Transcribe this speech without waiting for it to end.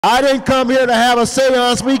I didn't come here to have a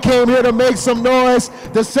seance. We came here to make some noise,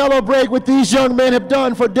 to celebrate what these young men have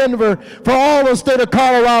done for Denver, for all the state of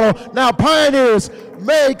Colorado. Now, Pioneers,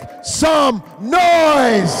 make some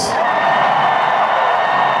noise!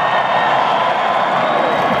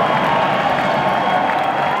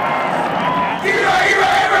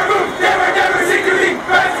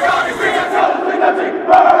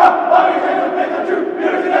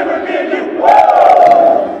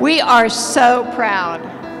 We are so proud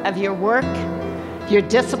of your work, your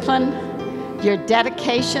discipline, your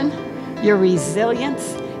dedication, your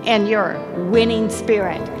resilience, and your winning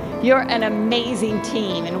spirit. You're an amazing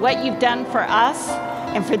team, and what you've done for us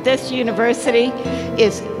and for this university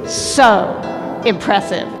is so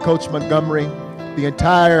impressive. Coach Montgomery, the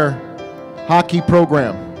entire hockey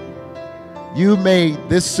program, you made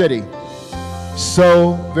this city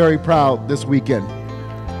so very proud this weekend.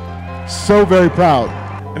 So very proud.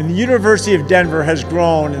 I mean, the University of Denver has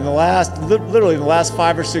grown in the last, literally in the last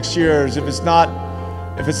 5 or 6 years. If it's not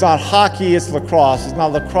hockey, it's lacrosse. If it's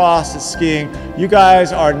not lacrosse, it's skiing. You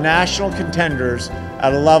guys are national contenders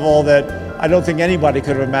at a level that I don't think anybody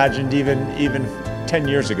could have imagined even 10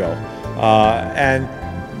 years ago. And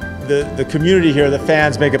the community here, the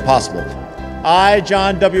fans, make it possible. I,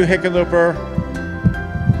 John W. Hickenlooper,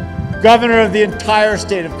 Governor of the entire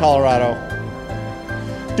state of Colorado,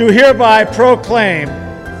 do hereby proclaim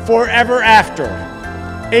forever after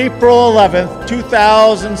April 11th,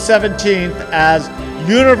 2017 as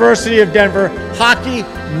University of Denver Hockey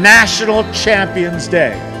National Champions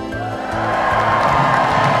Day.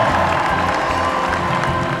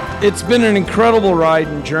 It's been an incredible ride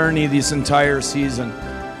and journey this entire season.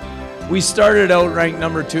 We started out ranked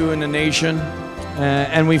number 2 in the nation,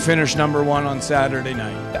 and we finished number 1 on Saturday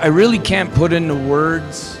night. I really can't put into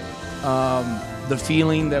words the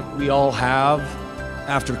feeling that we all have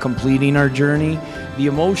after completing our journey, the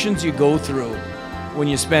emotions you go through when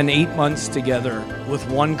you spend 8 months together with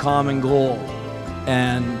one common goal,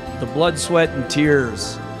 and the blood, sweat, and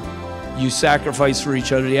tears you sacrifice for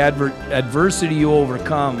each other, the adversity you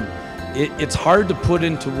overcome. It's hard to put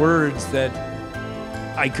into words that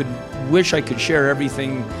wish I could share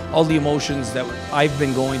everything, all the emotions that I've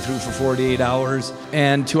been going through for 48 hours.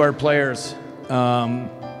 And to our players,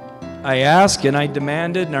 I asked and I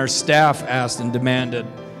demanded, and our staff asked and demanded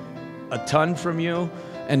a ton from you.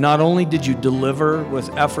 And not only did you deliver with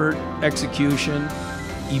effort, execution,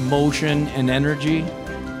 emotion, and energy,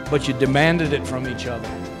 but you demanded it from each other.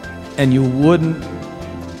 And you wouldn't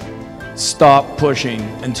stop pushing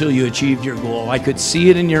until you achieved your goal. I could see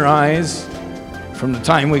it in your eyes from the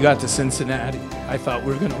time we got to Cincinnati. I thought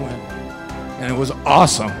we were going to win. And it was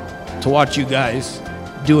awesome to watch you guys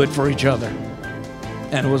do it for each other.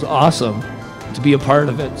 And it was awesome to be a part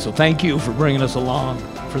of it. So thank you for bringing us along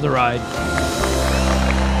for the ride.